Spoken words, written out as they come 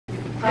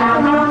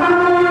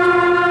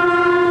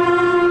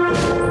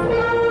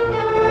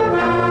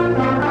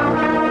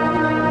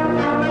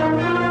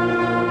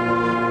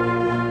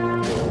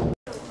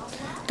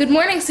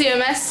morning,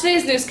 CMS.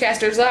 Today's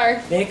newscasters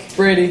are Nick,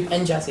 Brady,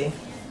 and Jesse.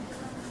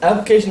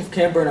 applications for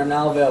Camp Burn are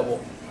now available.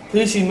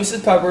 Please see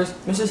Mrs. Peppers,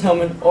 Mrs.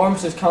 Hillman, or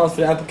Mrs. Collins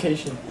for the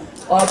application.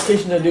 All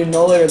applications are due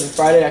no later than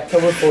Friday,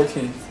 October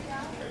 14th.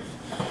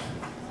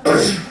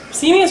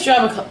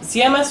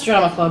 CMS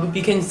Drama Club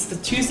begins the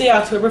Tuesday,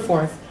 October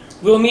 4th.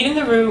 We will meet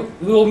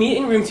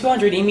in room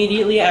 200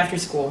 immediately after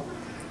school.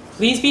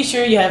 Please be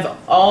sure you have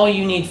all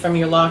you need from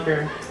your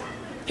locker.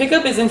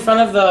 Pickup is in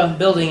front of the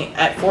building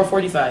at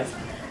 4:45.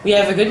 We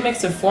have a good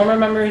mix of former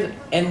members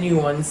and new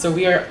ones, so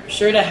we are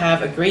sure to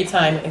have a great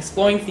time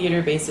exploring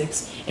theater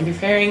basics and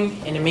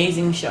preparing an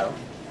amazing show.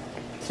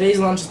 Today's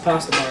lunch is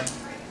pasta bar.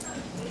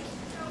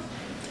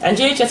 And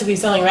JHS will be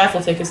selling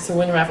raffle tickets to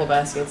win raffle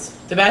baskets.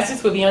 The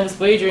baskets will be on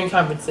display during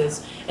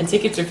conferences, and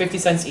tickets are 50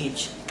 cents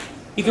each.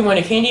 You can win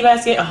a candy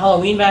basket, a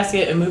Halloween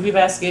basket, a movie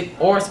basket,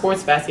 or a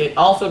sports basket,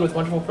 all filled with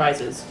wonderful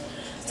prizes.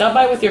 Stop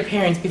by with your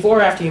parents before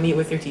or after you meet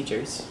with your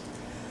teachers.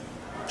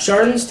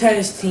 Chardon's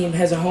tennis team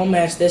has a home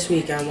match this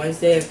week on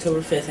Wednesday,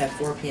 October 5th at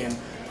 4 p.m.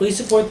 Please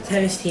support the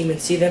tennis team and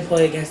see them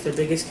play against their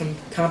biggest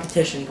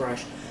competition,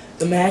 Brush.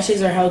 The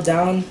matches are held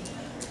down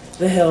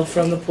the hill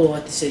from the pool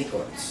at the city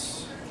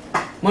courts.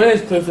 My name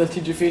is Cliff for the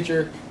teacher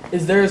feature.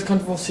 Is there is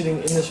comfortable seating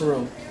in this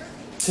room?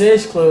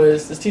 Today's clue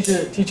is this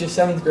teacher teaches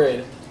 7th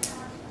grade.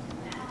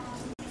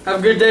 Have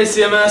a good day,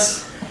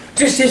 CMS.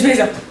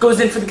 Just goes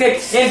in for the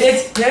kick, and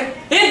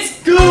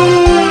it's good!